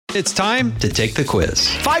It's time to take the quiz.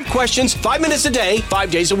 5 questions, 5 minutes a day,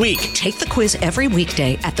 5 days a week. Take the quiz every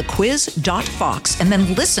weekday at thequiz.fox and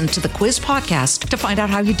then listen to the quiz podcast to find out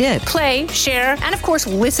how you did. Play, share, and of course,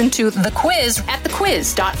 listen to The Quiz at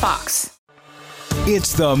thequiz.fox.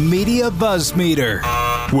 It's the Media Buzz Meter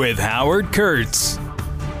with Howard Kurtz.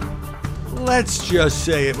 Let's just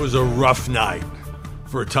say it was a rough night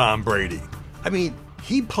for Tom Brady. I mean,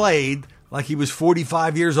 he played like he was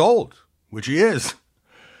 45 years old, which he is.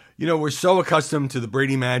 You know, we're so accustomed to the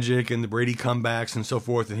Brady magic and the Brady comebacks and so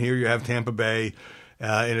forth. And here you have Tampa Bay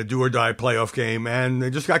in a do-or-die playoff game, and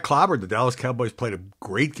they just got clobbered. The Dallas Cowboys played a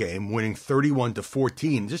great game, winning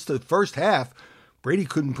 31-14. Just the first half, Brady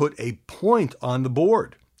couldn't put a point on the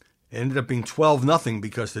board. It ended up being 12-0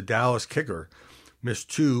 because the Dallas kicker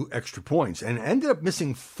missed 2 extra points and ended up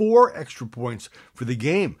missing 4 extra points for the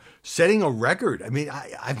game, setting a record. I mean,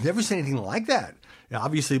 I've never seen anything like that. Now,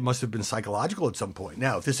 obviously, it must have been psychological at some point.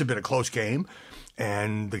 Now, if this had been a close game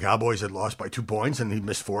and the Cowboys had lost by 2 points and he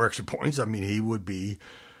missed 4 extra points, I mean, he would be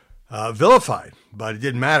vilified. But it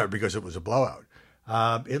didn't matter because it was a blowout.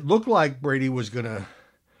 It looked like Brady was going to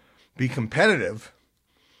be competitive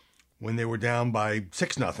when they were down by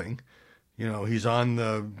 6-0. You know, he's within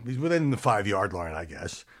the 5-yard line, I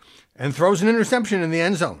guess, and throws an interception in the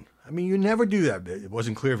end zone. I mean, you never do that. It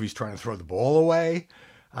wasn't clear if he's trying to throw the ball away.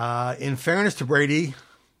 In fairness to Brady,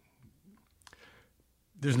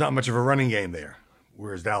 there's not much of a running game there,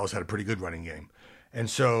 whereas Dallas had a pretty good running game. And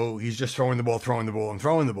so he's just throwing the ball.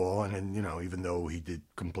 And then, you know, even though he did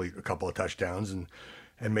complete a couple of touchdowns and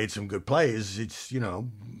made some good plays, it's, you know,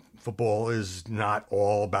 football is not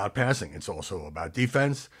all about passing. It's also about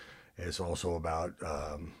defense. It's also about,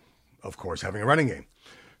 of course, having a running game.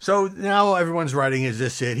 So now everyone's writing, is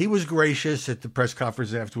this it? He was gracious at the press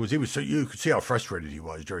conference afterwards. You could see how frustrated he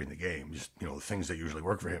was during the game. Just, you know, the things that usually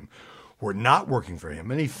work for him were not working for him.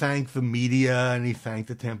 And he thanked the media and he thanked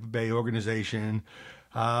the Tampa Bay organization.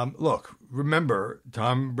 Look, remember,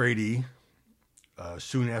 Tom Brady,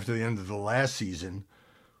 soon after the end of the last season,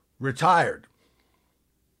 retired.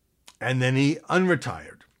 And then he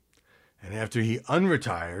unretired. And after he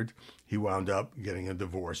unretired, he wound up getting a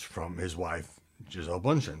divorce from his wife, Gisele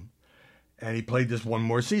Bundchen, and he played this one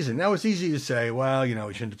more season. Now, it's easy to say, well, you know,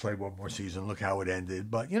 he shouldn't have played one more season. Look how it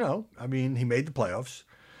ended. But, you know, I mean, he made the playoffs.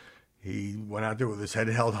 He went out there with his head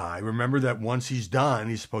held high. Remember that once he's done,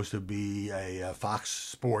 he's supposed to be a Fox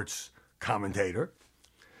Sports commentator.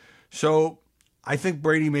 So I think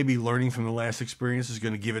Brady, maybe learning from the last experience, is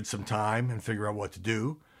going to give it some time and figure out what to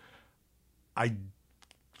do.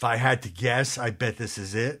 If I had to guess, I bet this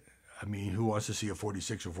is it. I mean, who wants to see a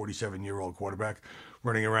 46 or 47-year-old quarterback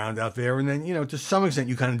running around out there? And then, you know, to some extent,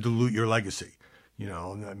 you kind of dilute your legacy. You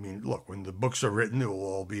know, I mean, look, when the books are written, it will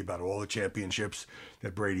all be about all the championships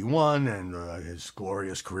that Brady won and his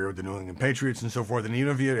glorious career with the New England Patriots and so forth. And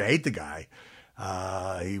even if you hate the guy,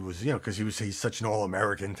 he was, you know, because he's such an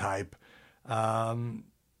all-American type. He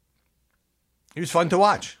was fun to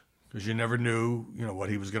watch because you never knew, you know, what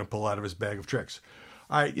he was going to pull out of his bag of tricks.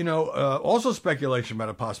 All right, you know, also speculation about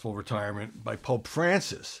a possible retirement by Pope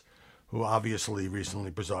Francis, who obviously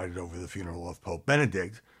recently presided over the funeral of Pope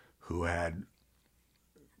Benedict, who had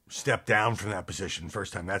stepped down from that position.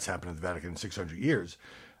 First time that's happened at the Vatican in 600 years.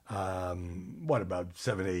 About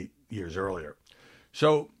 7-8 years earlier.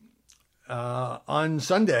 So on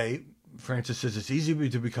Sunday, Francis says it's easy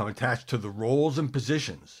to become attached to the roles and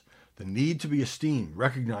positions, the need to be esteemed,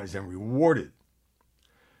 recognized, and rewarded,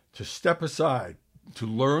 to step aside, to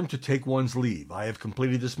learn to take one's leave. I have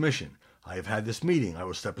completed this mission. I have had this meeting. I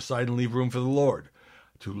will step aside and leave room for the Lord.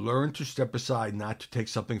 To learn to step aside, not to take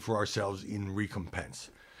something for ourselves in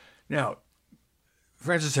recompense. Now,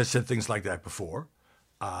 Francis has said things like that before.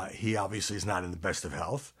 He obviously is not in the best of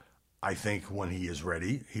health. I think when he is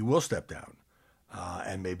ready, he will step down.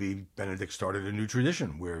 And maybe Benedict started a new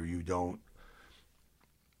tradition where you don't,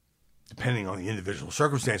 depending on the individual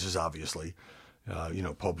circumstances, obviously,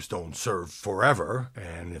 popes don't serve forever,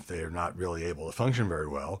 and if they're not really able to function very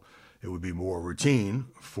well, it would be more routine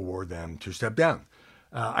for them to step down.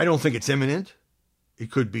 I don't think it's imminent. It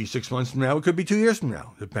could be 6 months from now. It could be 2 years from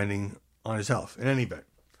now, depending on his health. In any event,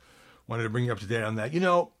 wanted to bring you up to date on that. You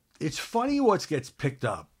know, it's funny what gets picked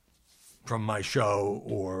up from my show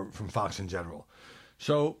or from Fox in general.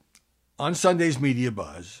 So on Sunday's Media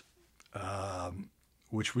Buzz,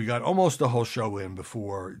 which we got almost the whole show in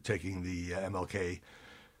before taking the MLK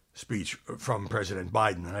speech from President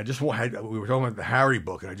Biden. And we were talking about the Harry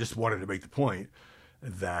book, and I just wanted to make the point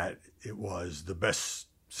that it was the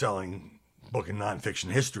best-selling book in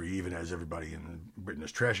nonfiction history, even as everybody in Britain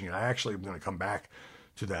is trashing it. I actually am going to come back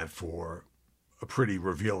to that for a pretty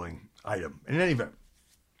revealing item. In any event,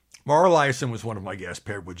 Mara Liasson was one of my guests,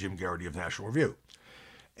 paired with Jim Garrity of National Review.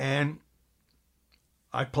 And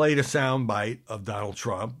I played a sound bite of Donald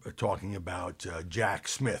Trump talking about Jack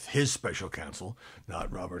Smith, his special counsel,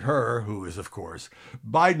 not Robert Hur, who is, of course,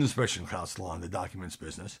 Biden's special counsel on the documents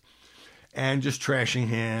business, and just trashing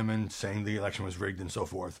him and saying the election was rigged and so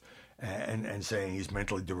forth, and saying he's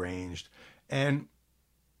mentally deranged. And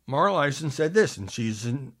Mara Liasson said this, and she's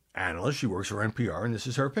an analyst, she works for NPR, and this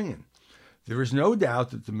is her opinion. There is no doubt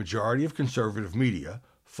that the majority of conservative media,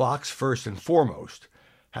 Fox first and foremost,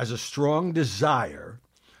 has a strong desire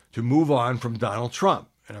to move on from Donald Trump.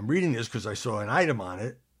 And I'm reading this because I saw an item on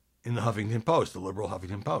it in the Huffington Post, the liberal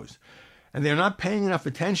Huffington Post. And they're not paying enough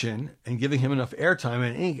attention and giving him enough airtime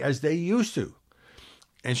and ink as they used to.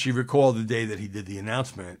 And she recalled the day that he did the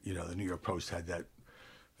announcement. You know, the New York Post had that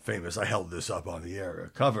famous, I held this up on the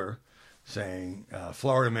air, cover saying,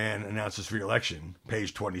 Florida man announces re-election,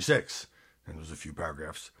 page 26. And there's a few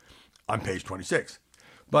paragraphs on page 26.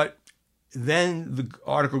 But then the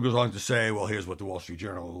article goes on to say, well, here's what the Wall Street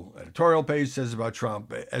Journal editorial page says about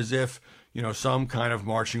Trump, as if, you know, some kind of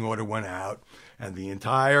marching order went out and the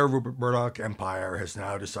entire Rupert Murdoch empire has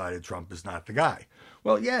now decided Trump is not the guy.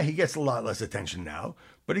 Well, yeah, he gets a lot less attention now,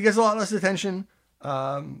 but he gets a lot less attention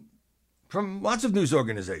from lots of news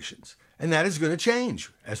organizations. And that is going to change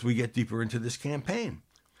as we get deeper into this campaign.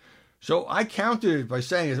 So I countered it by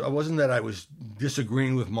saying it wasn't that I was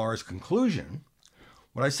disagreeing with Mara's conclusion.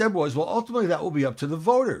 What I said was, well, ultimately that will be up to the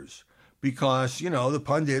voters because, you know, the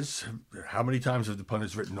pundits, how many times have the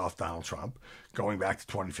pundits written off Donald Trump going back to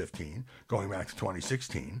 2015, going back to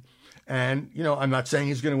 2016? And, you know, I'm not saying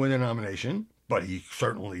he's going to win the nomination, but he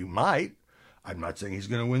certainly might. I'm not saying he's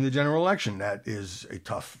going to win the general election. That is a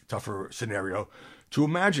tougher scenario to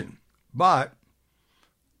imagine. But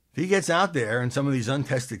if he gets out there and some of these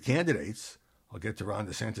untested candidates, I'll get to Ron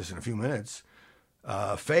DeSantis in a few minutes,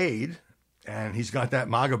 fade, and he's got that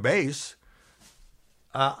MAGA base,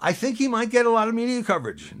 I think he might get a lot of media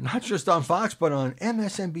coverage, not just on Fox, but on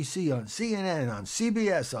MSNBC, on CNN, on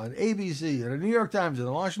CBS, on ABC, and the New York Times, and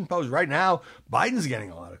the Washington Post. Right now, Biden's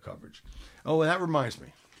getting a lot of coverage. Oh, and that reminds me.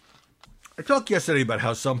 I talked yesterday about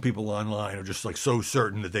how some people online are just like so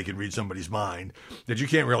certain that they can read somebody's mind that you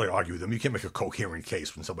can't really argue with them. You can't make a coherent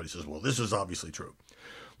case when somebody says, well, this is obviously true.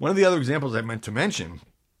 One of the other examples I meant to mention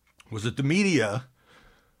was that the media,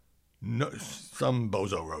 some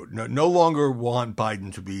bozo wrote, no longer want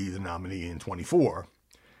Biden to be the nominee in 24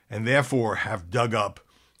 and therefore have dug up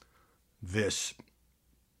this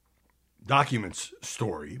documents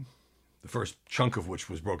story, the first chunk of which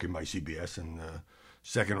was broken by CBS and the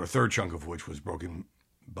second or third chunk of which was broken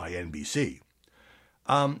by NBC.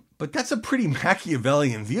 But that's a pretty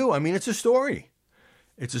Machiavellian view. I mean, it's a story.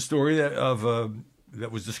 It's a story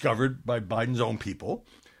that was discovered by Biden's own people.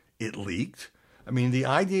 It leaked. I mean, the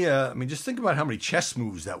idea, just think about how many chess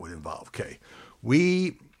moves that would involve. Okay,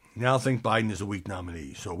 we now think Biden is a weak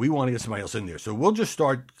nominee, so we want to get somebody else in there. So we'll just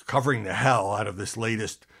start covering the hell out of this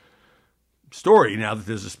latest story now that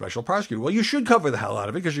there's a special prosecutor. Well, you should cover the hell out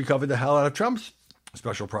of it because you covered the hell out of Trump's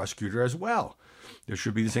special prosecutor as well. There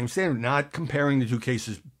should be the same standard, not comparing the two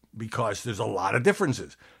cases because there's a lot of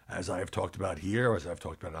differences, as I have talked about here, or as I've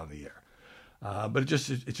talked about on the air. But it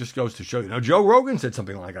just goes to show you. Now, Joe Rogan said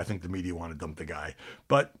something like, I think the media want to dump the guy.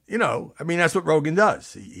 But, that's what Rogan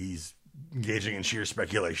does. He's engaging in sheer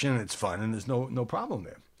speculation, and it's fun, and there's no problem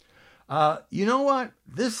there. You know what?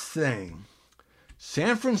 This thing,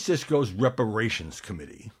 San Francisco's Reparations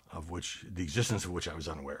Committee, the existence of which I was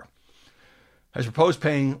unaware, has proposed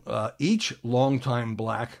paying each longtime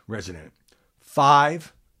black resident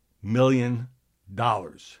 $5 million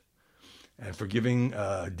and forgiving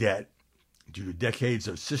debt due to decades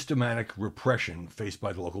of systematic repression faced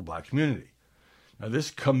by the local black community. Now, this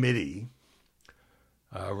committee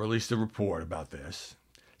released a report about this.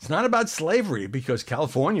 It's not about slavery because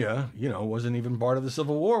California, wasn't even part of the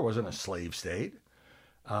Civil War, wasn't a slave state.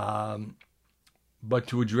 But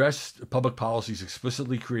to address public policies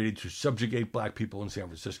explicitly created to subjugate black people in San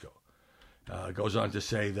Francisco. It goes on to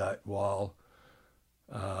say that while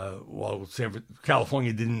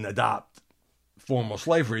California didn't adopt formal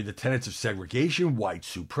slavery, the tenets of segregation, white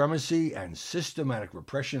supremacy, and systematic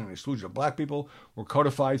repression and exclusion of black people were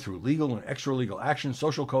codified through legal and extra-legal actions,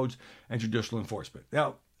 social codes, and judicial enforcement.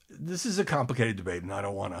 Now, this is a complicated debate, and I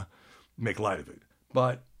don't want to make light of it,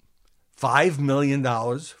 but $5 million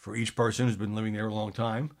for each person who's been living there a long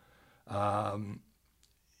time.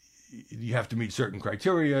 You have to meet certain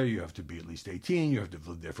criteria. You have to be at least 18. You have to have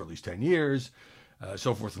lived there for at least 10 years,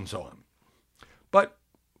 so forth and so on. But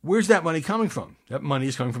where's that money coming from? That money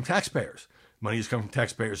is coming from taxpayers. Money is coming from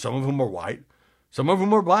taxpayers, some of whom are white, Some of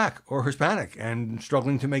them are black or Hispanic and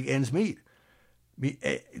struggling to make ends meet. I mean,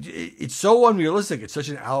 it's so unrealistic. It's such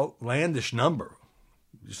an outlandish number.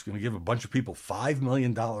 You're just going to give a bunch of people $5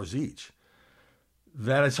 million each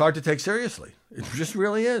that it's hard to take seriously. It just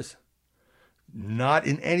really is. Not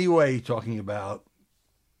in any way talking about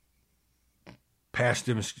past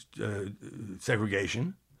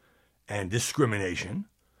segregation and discrimination,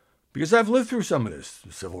 because I've lived through some of this.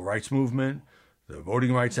 The Civil Rights Movement, the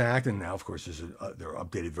Voting Rights Act, and now, of course, there are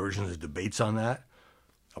updated versions of debates on that,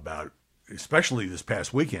 about, especially this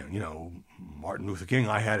past weekend, Martin Luther King,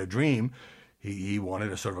 I had a dream. He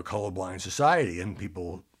wanted a sort of a colorblind society, and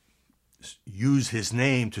people use his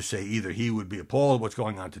name to say either he would be appalled at what's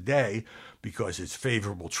going on today because it's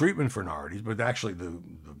favorable treatment for minorities, but actually the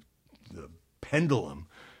pendulum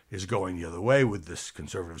is going the other way with this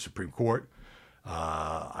conservative Supreme Court.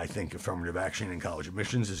 I think affirmative action in college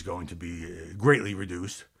admissions is going to be greatly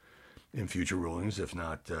reduced in future rulings, if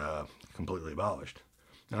not completely abolished.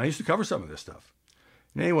 And I used to cover some of this stuff.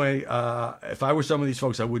 And anyway, if I were some of these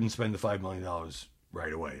folks, I wouldn't spend the $5 million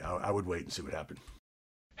right away. I would wait and see what happened.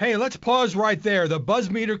 Hey, let's pause right there. The Buzz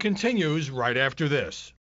Meter continues right after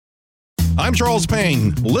this. I'm Charles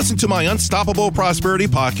Payne. Listen to my Unstoppable Prosperity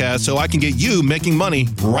podcast so I can get you making money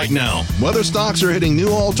right now. Whether stocks are hitting new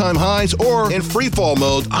all-time highs or in free fall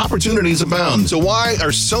mode, opportunities abound. So why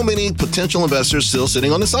are so many potential investors still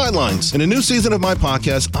sitting on the sidelines? In a new season of my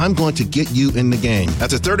podcast, I'm going to get you in the game.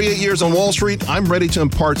 After 38 years on Wall Street, I'm ready to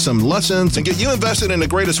impart some lessons and get you invested in the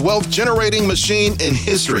greatest wealth-generating machine in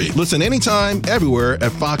history. Listen anytime, everywhere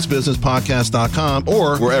at foxbusinesspodcast.com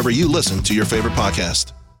or wherever you listen to your favorite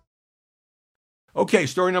podcast. Okay,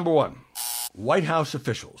 story number one. White House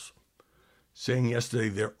officials saying yesterday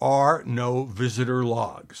there are no visitor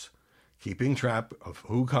logs keeping track of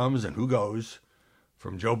who comes and who goes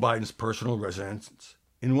from Joe Biden's personal residence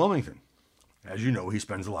in Wilmington. As you know, he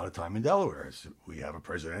spends a lot of time in Delaware. We have a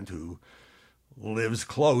president who lives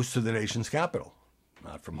close to the nation's capital.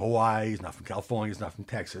 Not from Hawaii, he's not from California, he's not from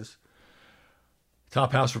Texas.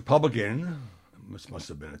 Top House Republican, this must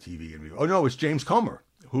have been a TV interview. Oh, no, it's James Comer,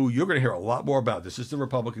 who you're going to hear a lot more about. This is the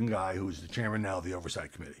Republican guy who's the chairman now of the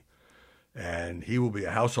Oversight Committee. And he will be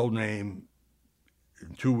a household name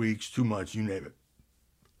in 2 weeks, 2 months, you name it.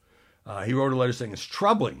 He wrote a letter saying it's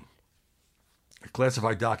troubling that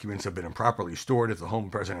classified documents have been improperly stored at the home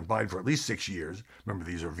of President Biden for at least 6 years. Remember,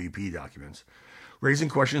 these are VP documents. Raising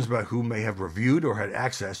questions about who may have reviewed or had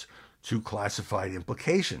access to classified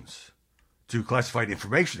information,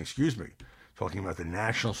 talking about the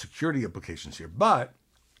national security implications here. But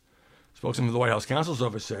spokesman for the White House counsel's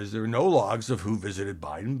office says there are no logs of who visited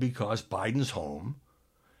Biden because Biden's home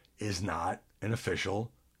is not an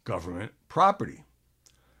official government property.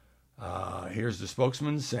 Here's the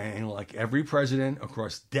spokesman saying, like every president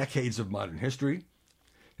across decades of modern history,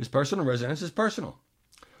 his personal residence is personal.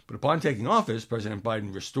 But upon taking office, President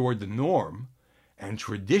Biden restored the norm and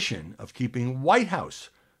tradition of keeping White House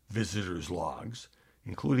visitors' logs,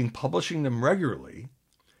 including publishing them regularly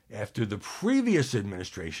after the previous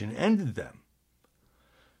administration ended them.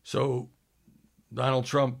 So Donald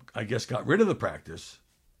Trump, I guess, got rid of the practice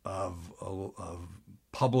of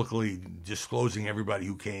publicly disclosing everybody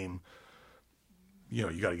who came.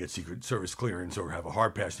 You got to get Secret Service clearance or have a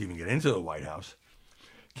hard pass to even get into the White House,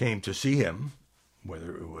 came to see him,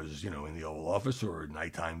 whether it was, in the Oval Office or a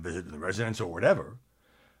nighttime visit to the residence or whatever.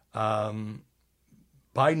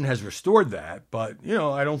 Biden has restored that, but,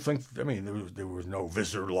 I don't think, there was no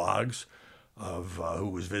visitor logs of who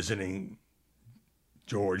was visiting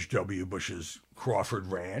George W. Bush's Crawford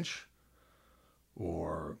Ranch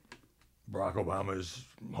or Barack Obama's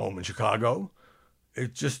home in Chicago.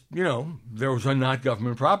 It just, those are not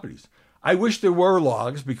government properties. I wish there were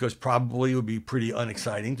logs because probably it would be pretty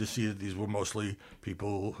unexciting to see that these were mostly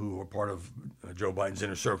people who were part of Joe Biden's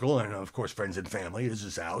inner circle and, of course, friends and family. This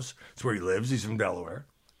is his house. It's where he lives. He's from Delaware.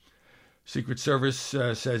 Secret Service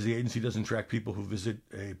says the agency doesn't track people who visit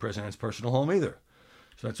a president's personal home either.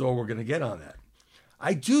 So that's all we're going to get on that.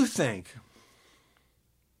 I do think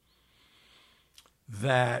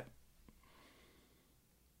that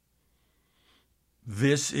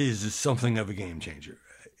this is something of a game changer.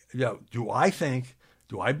 Do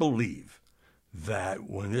I believe that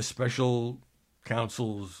when this special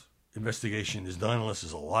counsel's investigation is done, unless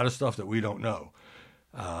there's a lot of stuff that we don't know,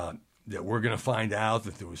 that we're going to find out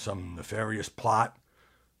that there was some nefarious plot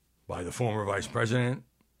by the former vice president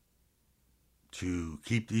to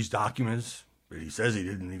keep these documents that he says he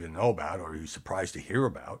didn't even know about or he was surprised to hear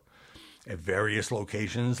about at various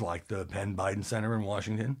locations like the Penn Biden Center in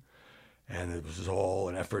Washington, and it was all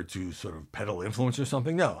an effort to sort of peddle influence or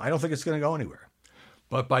something? No, I don't think it's going to go anywhere.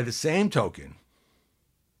 But by the same token,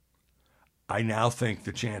 I now think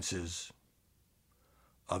the chances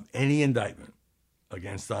of any indictment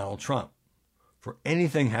against Donald Trump for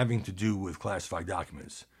anything having to do with classified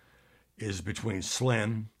documents is between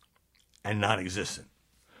slim and non-existent.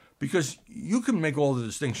 Because you can make all the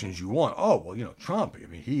distinctions you want. Oh, well, Trump, I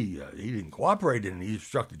mean, he didn't cooperate and he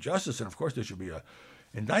obstructed justice, and of course there should be an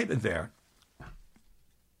indictment there.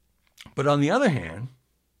 But on the other hand,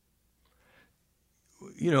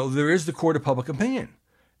 there is the court of public opinion.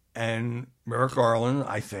 And Merrick Garland,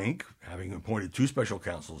 I think, having appointed 2 special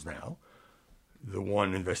counsels now, the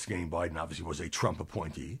one investigating Biden obviously was a Trump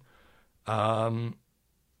appointee,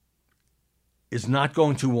 is not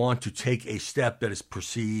going to want to take a step that is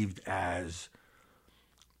perceived as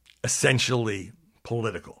essentially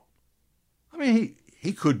political. I mean,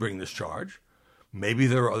 he could bring this charge. Maybe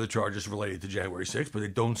there are other charges related to January 6th, but they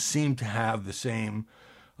don't seem to have the same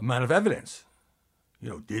amount of evidence.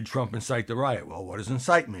 Did Trump incite the riot? Well, what does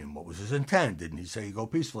incite mean? What was his intent? Didn't he say go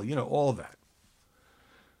peacefully? All of that.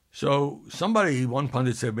 So one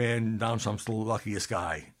pundit said, man, Donald Trump's the luckiest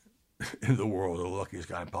guy in the world, the luckiest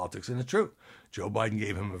guy in politics, and it's true. Joe Biden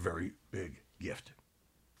gave him a very big gift.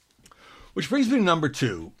 Which brings me to number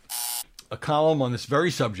 2, a column on this very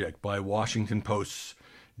subject by Washington Post's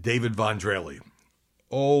David Vondrelli,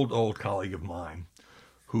 old colleague of mine,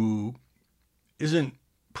 who isn't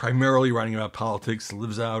primarily writing about politics,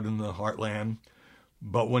 lives out in the heartland,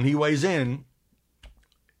 but when he weighs in,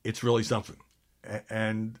 it's really something.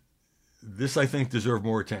 And this, I think, deserves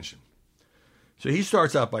more attention. So he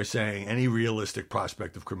starts out by saying any realistic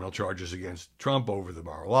prospect of criminal charges against Trump over the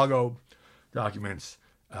Mar-a-Lago documents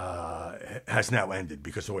has now ended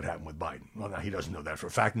because of what happened with Biden. Well, now he doesn't know that for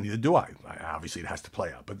a fact, and neither do I. Obviously, it has to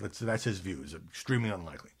play out, but that's his view. It's extremely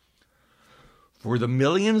unlikely. For the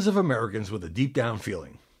millions of Americans with a deep down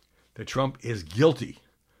feeling that Trump is guilty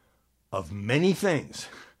of many things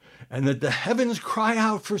and that the heavens cry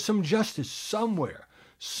out for some justice somewhere,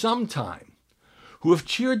 sometime, who have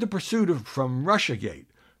cheered the pursuit from Russiagate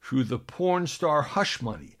through the porn star hush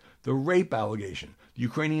money, the rape allegation, the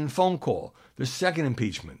Ukrainian phone call, the second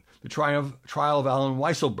impeachment, the trial of Alan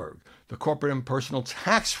Weisselberg, the corporate and personal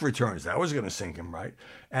tax returns, that was going to sink him, right?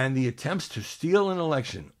 And the attempts to steal an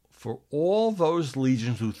election. For all those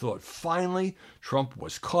legions who thought finally Trump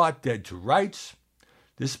was caught dead to rights,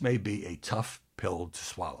 this may be a tough pill to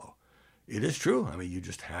swallow. It is true. I mean, you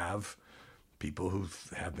just have people who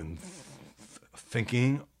have been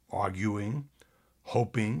thinking, arguing,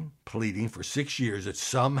 hoping, pleading for 6 years that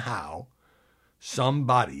somehow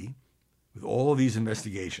somebody with all of these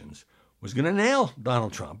investigations was going to nail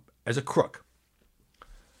Donald Trump as a crook.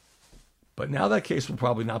 But now that case will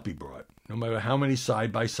probably not be brought, no matter how many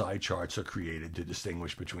side-by-side charts are created to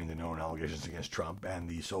distinguish between the known allegations against Trump and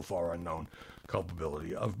the so far unknown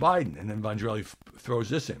culpability of Biden. And then Vondrelli throws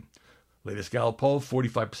this in. Latest Gallup poll,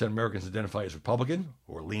 45% of Americans identify as Republican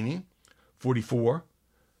or leaning, 44%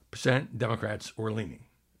 Democrats or leaning.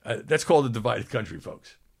 That's called a divided country,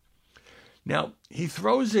 folks. Now, he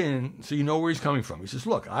throws in, so you know where he's coming from. He says,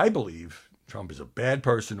 look, I believe Trump is a bad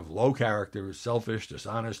person of low character, selfish,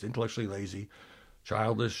 dishonest, intellectually lazy,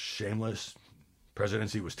 childish, shameless.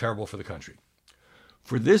 Presidency was terrible for the country.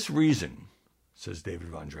 For this reason, says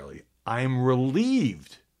David Vondrelli, I am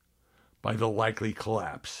relieved by the likely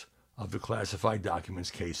collapse of the classified documents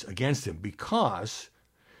case against him because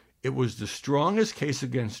it was the strongest case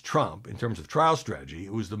against Trump in terms of trial strategy.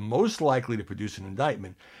 It was the most likely to produce an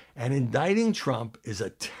indictment. And indicting Trump is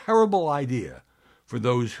a terrible idea for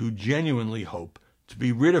those who genuinely hope to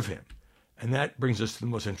be rid of him. And that brings us to the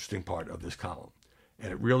most interesting part of this column.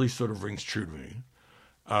 And it really sort of rings true to me.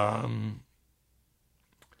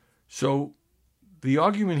 So the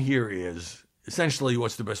argument here is essentially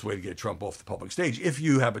what's the best way to get Trump off the public stage if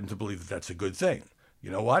you happen to believe that that's a good thing. You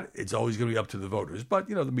know what? It's always going to be up to the voters. But,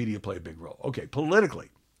 the media play a big role. Okay, politically,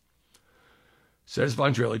 says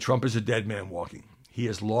Vondrelli, Trump is a dead man walking. He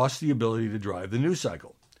has lost the ability to drive the news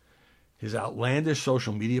cycle. His outlandish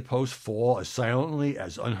social media posts fall as silently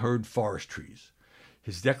as unheard forest trees.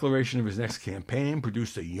 His declaration of his next campaign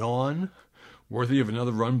produced a yawn worthy of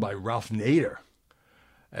another run by Ralph Nader.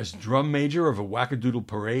 As drum major of a wackadoodle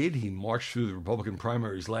parade, he marched through the Republican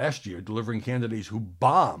primaries last year, delivering candidates who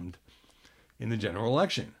bombed in the general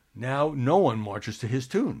election. Now, no one marches to his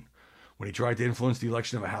tune. When he tried to influence the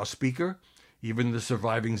election of a House Speaker, even the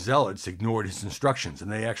surviving zealots ignored his instructions.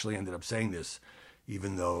 And they actually ended up saying this,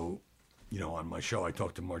 even though, on my show, I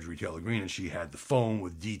talked to Marjorie Taylor Greene, and she had the phone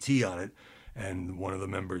with DT on it. And one of the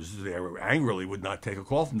members there angrily would not take a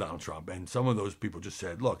call from Donald Trump. And some of those people just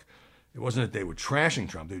said, look, it wasn't that they were trashing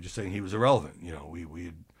Trump. They were just saying he was irrelevant.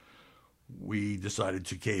 We decided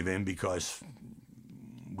to cave in because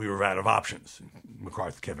we were out of options.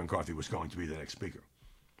 Kevin McCarthy was going to be the next speaker.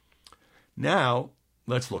 Now,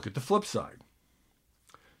 let's look at the flip side.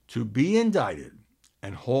 To be indicted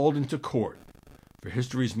and hauled into court for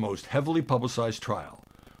history's most heavily publicized trial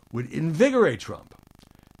would invigorate Trump,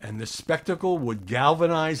 and the spectacle would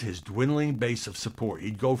galvanize his dwindling base of support.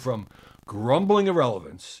 He'd go from grumbling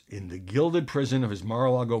irrelevance in the gilded prison of his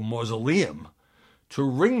Mar-a-Lago mausoleum to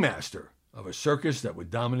ringmaster of a circus that would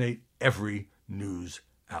dominate every news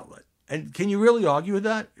outlet. And can you really argue with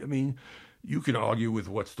that? I mean, you can argue with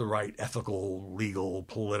what's the right ethical, legal,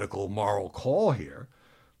 political, moral call here,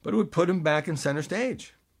 but it would put him back in center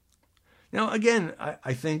stage. Now, again,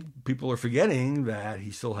 I think people are forgetting that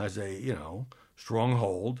he still has a, strong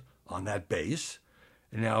hold on that base.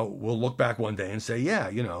 And now we'll look back one day and say,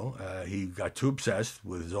 he got too obsessed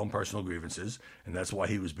with his own personal grievances, and that's why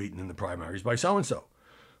he was beaten in the primaries by so-and-so.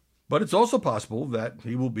 But it's also possible that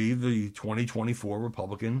he will be the 2024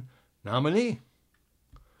 Republican nominee.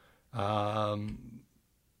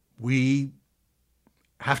 We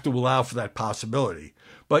have to allow for that possibility.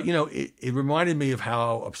 But, it reminded me of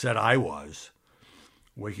how upset I was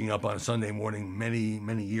waking up on a Sunday morning many,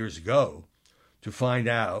 many years ago to find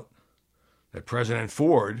out that President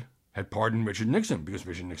Ford had pardoned Richard Nixon, because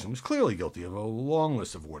Richard Nixon was clearly guilty of a long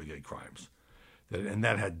list of Watergate crimes. And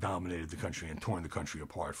that had dominated the country and torn the country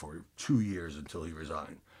apart for 2 years until he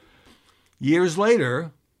resigned. Years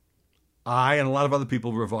later, I and a lot of other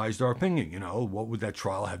people revised our opinion. What would that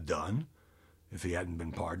trial have done if he hadn't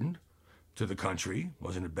been pardoned to the country?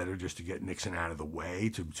 Wasn't it better just to get Nixon out of the way,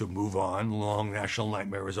 to move on? Long national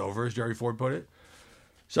nightmare was over, as Jerry Ford put it.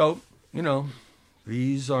 So,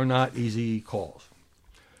 these are not easy calls.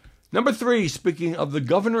 Number 3, speaking of the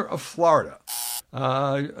governor of Florida,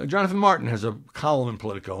 Jonathan Martin has a column in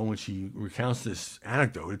Politico in which he recounts this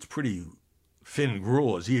anecdote. It's pretty thin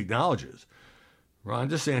gruel, as he acknowledges. Ron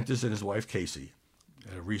DeSantis and his wife Casey,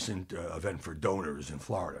 at a recent event for donors in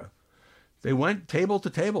Florida, they went table to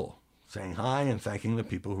table, saying hi and thanking the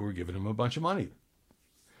people who were giving him a bunch of money.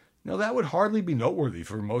 Now, that would hardly be noteworthy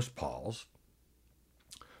for most polls,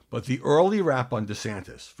 but the early rap on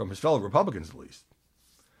DeSantis, from his fellow Republicans at least,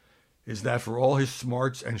 is that for all his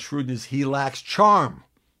smarts and shrewdness, he lacks charm.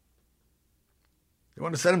 They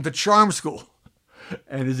want to send him to charm school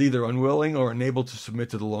and is either unwilling or unable to submit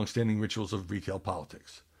to the long-standing rituals of retail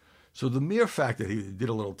politics. So the mere fact that he did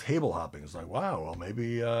a little table hopping is like, wow, well,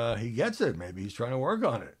 maybe he gets it. Maybe he's trying to work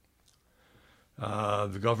on it.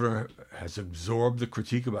 The governor has absorbed the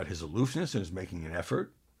critique about his aloofness and is making an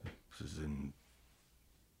effort. This is in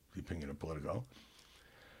the opinion of Politico.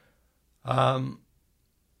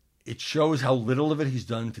 It shows how little of it he's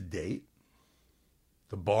done to date.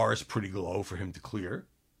 The bar is pretty low for him to clear.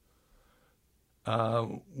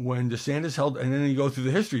 When DeSantis held, and then you go through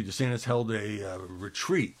the history, DeSantis held a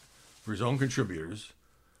retreat for his own contributors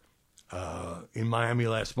in Miami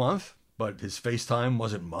last month, but his FaceTime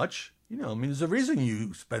wasn't much. There's a reason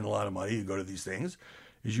you spend a lot of money to go to these things,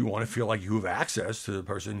 is you want to feel like you have access to the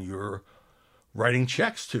person you're writing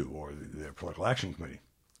checks to, or their political action committee.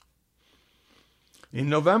 In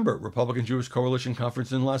November, Republican Jewish Coalition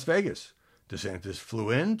Conference in Las Vegas, DeSantis flew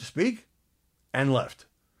in to speak and left,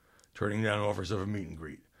 turning down offers of a meet and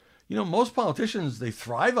greet. Most politicians, they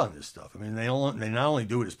thrive on this stuff. They not only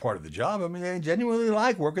do it as part of the job, they genuinely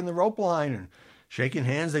like working the rope line and shaking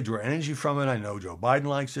hands. They draw energy from it. I know Joe Biden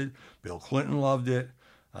likes it. Bill Clinton loved it.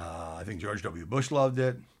 I think George W. Bush loved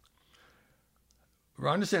it.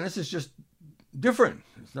 Ron DeSantis is just different.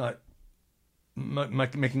 It's not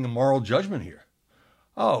making a moral judgment here.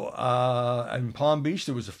 In Palm Beach,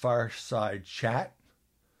 there was a fireside chat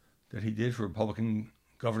that he did for Republican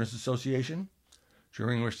Governors Association,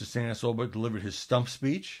 during which DeSantis all but delivered his stump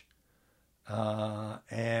speech,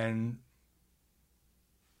 and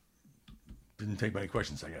didn't take many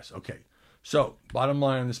questions, I guess. Okay, so bottom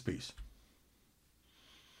line on this piece.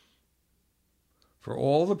 For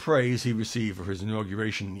all the praise he received for his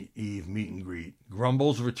inauguration eve meet and greet,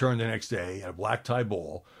 grumbles returned the next day at a black tie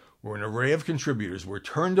ball where an array of contributors were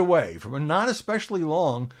turned away from a not especially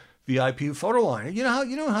long VIP photo line. You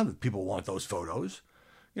know how people want those photos.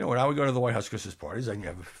 When I would go to the White House Christmas parties, and you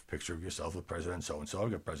have a picture of yourself with President so-and-so.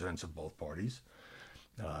 I've got presidents of both parties.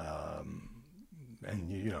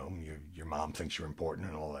 And, your mom thinks you're important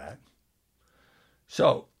and all that.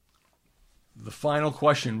 So, the final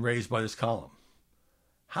question raised by this column.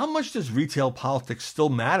 How much does retail politics still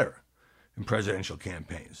matter in presidential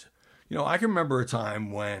campaigns? I can remember a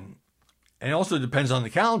time when, and it also depends on the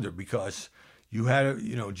calendar, because you had,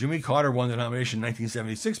 Jimmy Carter won the nomination in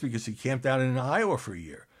 1976 because he camped out in Iowa for a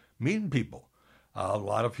year, meeting people. A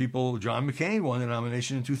lot of people, John McCain won the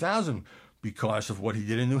nomination in 2000 because of what he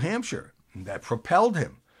did in New Hampshire. And that propelled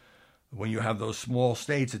him. When you have those small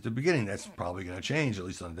states at the beginning, that's probably going to change, at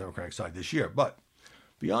least on the Democratic side this year. But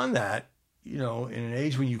beyond that, in an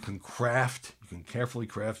age when you can carefully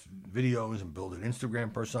craft videos and build an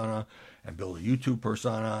Instagram persona and build a YouTube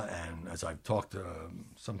persona, and as I've talked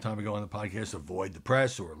some time ago on the podcast, avoid the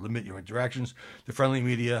press or limit your interactions to friendly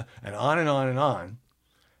media, and on and on and on.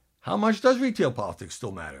 How much does retail politics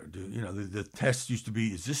still matter? The test used to be,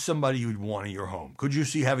 is this somebody you would want in your home? Could you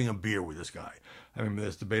see having a beer with this guy? I remember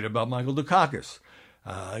this debate about Michael Dukakis.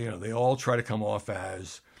 They all try to come off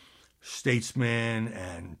as statesmen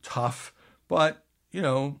and tough, but,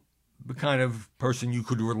 the kind of person you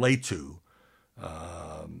could relate to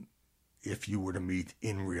if you were to meet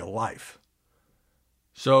in real life.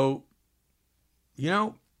 So,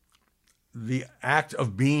 the act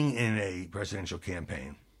of being in a presidential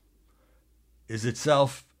campaign is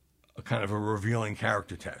itself a kind of a revealing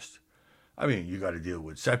character test. I mean, you got to deal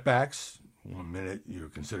with setbacks. 1 minute you're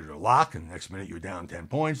considered a lock, and the next minute you're down 10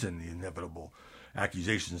 points, and the inevitable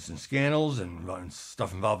accusations and scandals and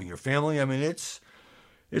stuff involving your family. I mean, it's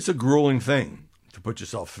a grueling thing to put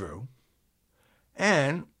yourself through.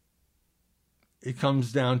 And it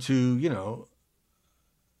comes down to,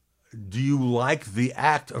 do you like the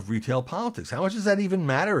act of retail politics? How much does that even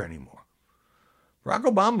matter anymore? Barack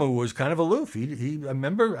Obama was kind of aloof. I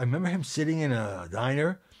remember him sitting in a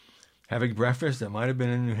diner having breakfast that might have been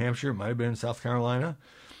in New Hampshire, might have been in South Carolina.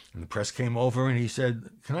 And the press came over and he said,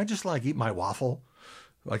 can I just eat my waffle?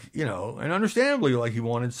 And understandably, he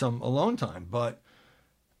wanted some alone time. But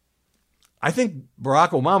I think Barack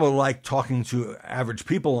Obama liked talking to average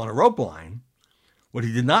people on a rope line. What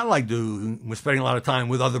he did not like doing was spending a lot of time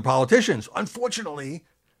with other politicians. Unfortunately,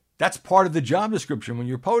 that's part of the job description when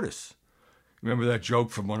you're POTUS. Remember that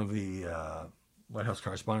joke from one of the White House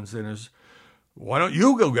Correspondents' Dinners? Why don't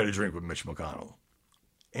you go get a drink with Mitch McConnell?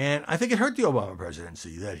 And I think it hurt the Obama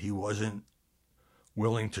presidency that he wasn't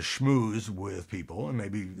willing to schmooze with people, and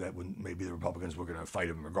maybe the Republicans were going to fight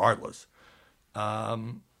him regardless.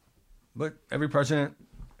 But every president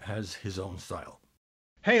has his own style.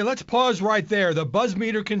 Hey, let's pause right there. The buzz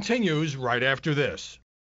meter continues right after this.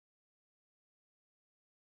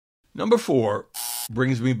 Number 4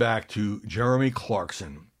 brings me back to Jeremy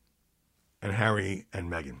Clarkson and Harry and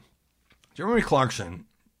Meghan. Jeremy Clarkson,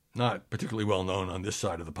 not particularly well known on this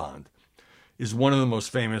side of the pond, is one of the most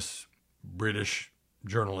famous British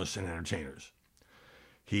journalists and entertainers.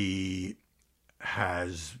 He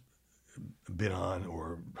has been on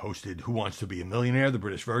or hosted Who Wants to Be a Millionaire, the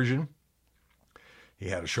British version. He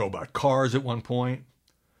had a show about cars at one point.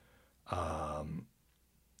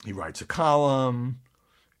 He writes a column.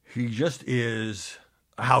 He just is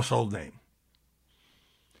a household name.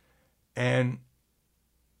 And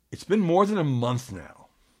it's been more than a month now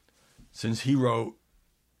since he wrote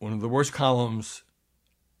one of the worst columns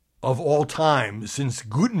of all time since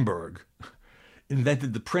Gutenberg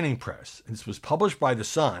invented the printing press. And this was published by The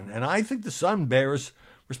Sun. And I think The Sun bears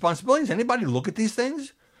responsibility. Does anybody look at these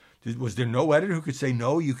things? Was there no editor who could say,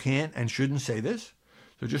 no, you can't and shouldn't say this?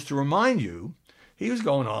 So just to remind you, he was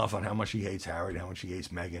going off on how much he hates Harry, how much he hates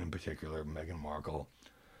Meghan in particular, Meghan Markle.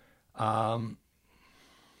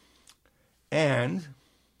 And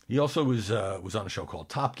he also was on a show called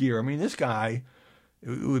Top Gear. I mean, this guy,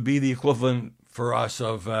 it would be the equivalent for us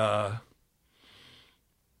of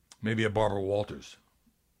maybe a Barbara Walters.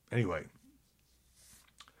 Anyway,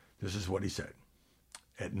 this is what he said.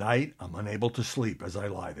 At night, I'm unable to sleep as I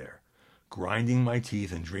lie there, grinding my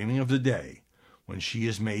teeth and dreaming of the day when she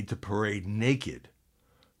is made to parade naked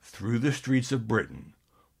through the streets of Britain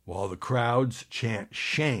while the crowds chant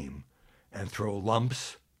shame and throw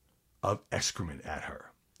lumps of excrement at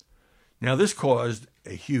her. Now, this caused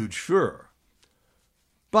a huge furor,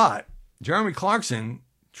 but Jeremy Clarkson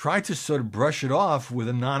tried to sort of brush it off with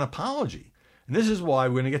a non-apology. And this is why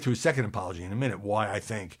we're going to get to a second apology in a minute, why I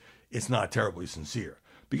think it's not terribly sincere.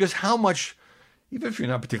 Because how much, even if you're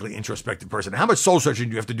not a particularly introspective person, how much soul searching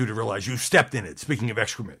do you have to do to realize you've stepped in it, speaking of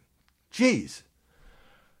excrement? Jeez.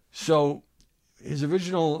 So his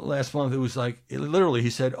original last month, it was literally he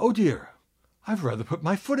said, oh dear, I'd rather put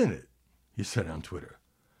my foot in it, he said on Twitter.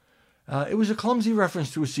 It was a clumsy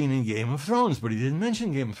reference to a scene in Game of Thrones, but he didn't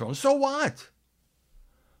mention Game of Thrones. So what?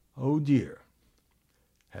 Oh dear.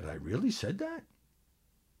 Had I really said that?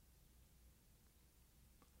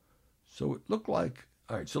 So it looked like...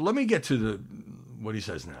 All right, so let me get to what he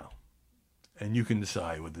says now. And you can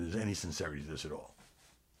decide whether there's any sincerity to this at all.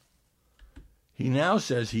 He now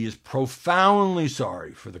says he is profoundly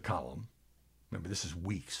sorry for the column. Remember, this is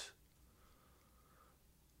weeks.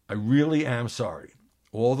 I really am sorry.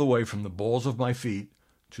 All the way from the balls of my feet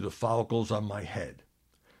to the follicles on my head.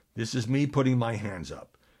 This is me putting my hands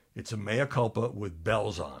up. It's a mea culpa with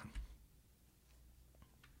bells on.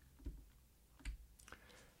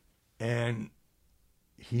 And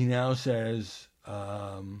he now says,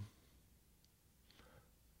 I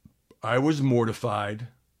was mortified,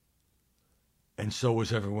 and so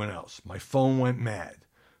was everyone else. My phone went mad.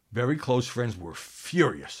 Very close friends were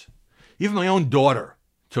furious. Even my own daughter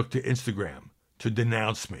took to Instagram to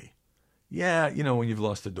denounce me. Yeah, you know, when you've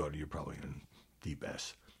lost a daughter, you're probably in deep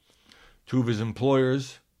S. Two of his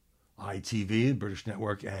employers, ITV, British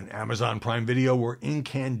Network, and Amazon Prime Video, were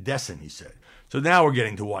incandescent, he said. So now we're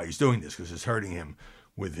getting to why he's doing this, because it's hurting him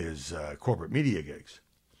with his corporate media gigs.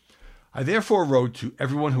 I therefore wrote to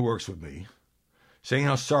everyone who works with me, saying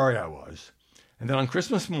how sorry I was, and then on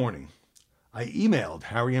Christmas morning, I emailed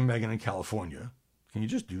Harry and Meghan in California. Can you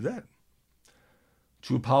just do that?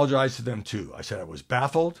 To apologize to them too. I said I was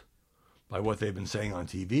baffled by what they've been saying on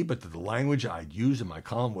TV, but that the language I'd used in my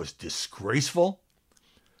column was disgraceful,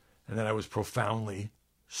 and that I was profoundly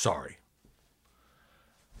sorry.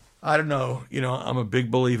 I don't know. You know, I'm a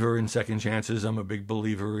big believer in second chances. I'm a big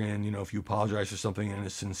believer in, you know, if you apologize for something and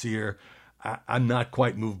it's sincere. I'm not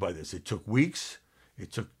quite moved by this. It took weeks.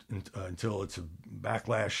 It took until it's a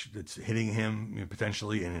backlash that's hitting him, you know,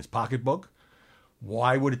 potentially in his pocketbook.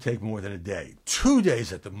 Why would it take more than a day? 2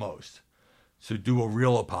 days at the most to do a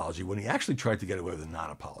real apology when he actually tried to get away with a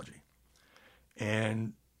non-apology.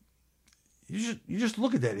 And you just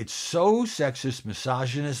look at that. It's so sexist,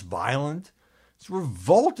 misogynist, violent. It's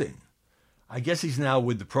revolting. I guess he's now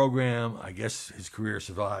with the program. I guess his career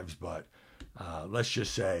survives, but let's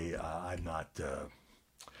just say I'm not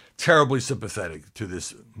terribly sympathetic to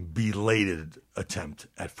this belated attempt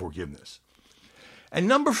at forgiveness. And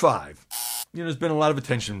number 5, you know, there's been a lot of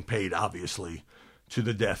attention paid, obviously, to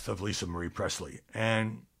the death of Lisa Marie Presley.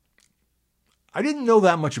 And I didn't know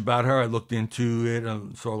that much about her. I looked into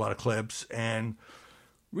it, saw a lot of clips, and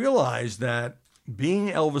realized that being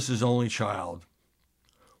Elvis's only child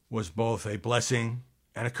was both a blessing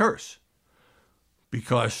and a curse,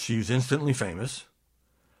 because she was instantly famous,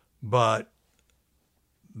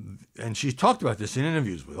 and she's talked about this in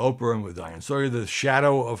interviews with Oprah and with Diane Sawyer, the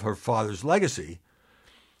shadow of her father's legacy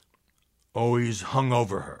always hung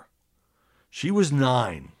over her. She was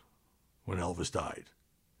 9 when Elvis died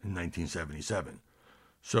in 1977,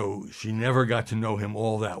 so she never got to know him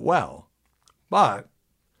all that well, but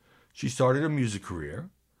she started a music career.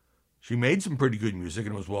 She made some pretty good music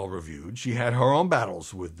and was well reviewed. She had her own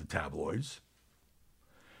battles with the tabloids.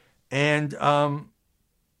 And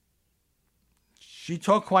she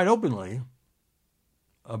talked quite openly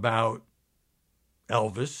about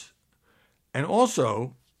Elvis. And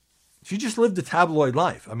also, she just lived a tabloid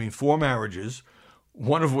life. I mean, 4 marriages,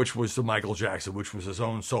 one of which was to Michael Jackson, which was his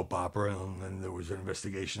own soap opera. And then there was an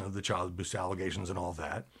investigation of the child abuse allegations and all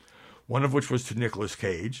that. One of which was to Nicolas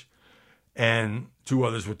Cage. And 2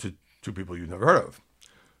 others were to 2 people you've never heard of.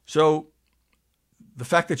 So the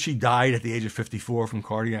fact that she died at the age of 54 from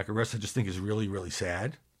cardiac arrest, I just think is really, really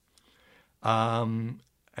sad. And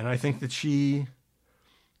I think that she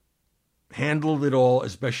handled it all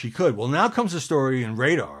as best she could. Well, now comes a story in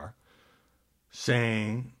Radar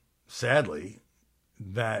saying, sadly,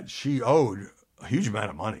 that she owed a huge amount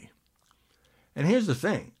of money. And here's the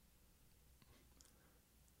thing.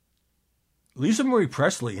 Lisa Marie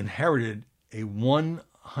Presley inherited a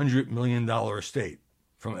 $100 million estate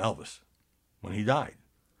from Elvis when he died.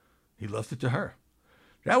 He left it to her.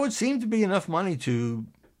 That would seem to be enough money to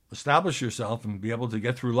establish yourself and be able to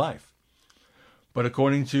get through life. But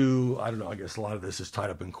according to, I don't know, I guess a lot of this is tied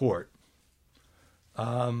up in court.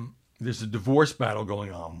 There's a divorce battle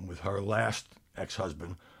going on with her last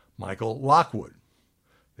ex-husband, Michael Lockwood.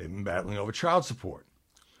 They've been battling over child support.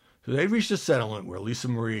 So they reached a settlement where Lisa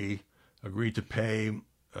Marie agreed to pay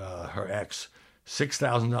her ex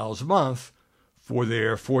 $6,000 a month for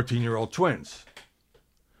their 14-year-old twins.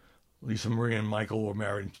 Lisa Marie and Michael were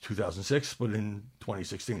married in 2006, split in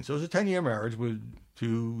 2016. So it was a 10-year marriage with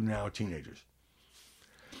 2 now teenagers.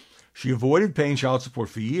 She avoided paying child support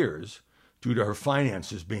for years due to her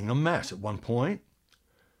finances being a mess. At one point,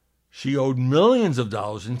 she owed millions of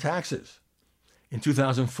dollars in taxes. In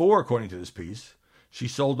 2004, according to this piece, she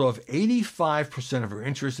sold off 85% of her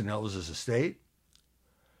interest in Elvis's estate.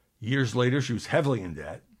 Years later, she was heavily in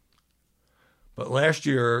debt. But last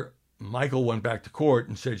year, Michael went back to court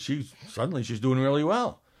and said she's doing really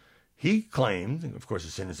well. He claimed, and of course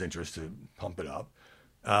it's in his interest to pump it up,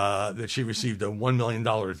 that she received a $1 million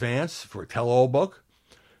advance for a tell-all book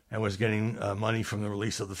and was getting money from the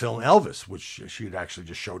release of the film Elvis, which she had actually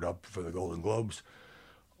just showed up for the Golden Globes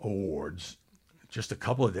Awards just a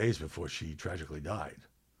couple of days before she tragically died.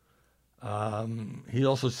 He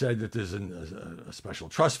also said that there's a special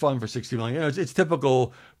trust fund for $60 million. You know, it's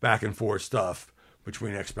typical back and forth stuff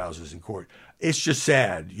between ex-spouses in court. It's just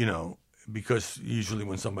sad, you know, because usually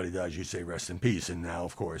when somebody dies, you say rest in peace. And now,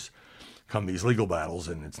 of course, come these legal battles,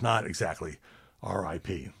 and it's not exactly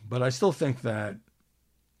R.I.P. But I still think that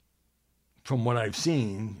from what I've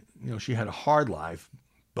seen, you know, she had a hard life,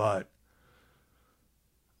 but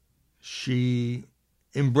she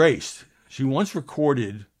embraced. She once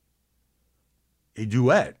recorded a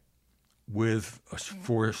duet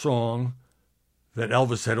for a song that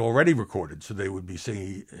Elvis had already recorded, so they would be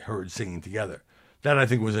heard singing together. That, I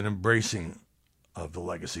think, was an embracing of the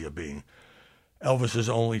legacy of being Elvis's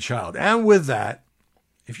only child. And with that,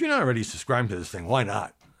 if you're not already subscribed to this thing, why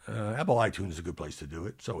not? Apple iTunes is a good place to do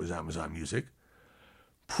it. So is Amazon Music.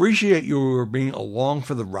 Appreciate your being along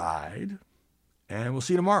for the ride, and we'll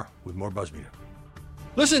see you tomorrow with more BuzzMeter.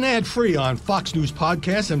 Listen ad-free on Fox News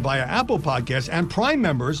Podcasts and via Apple Podcasts, and Prime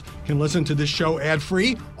members can listen to this show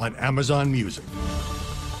ad-free on Amazon Music.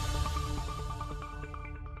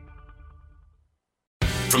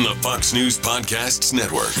 From the Fox News Podcasts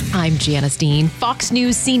Network. I'm Janice Dean, Fox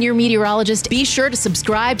News senior meteorologist. Be sure to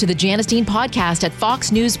subscribe to the Janice Dean podcast at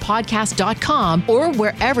foxnewspodcast.com or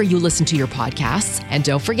wherever you listen to your podcasts. And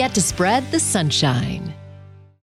don't forget to spread the sunshine.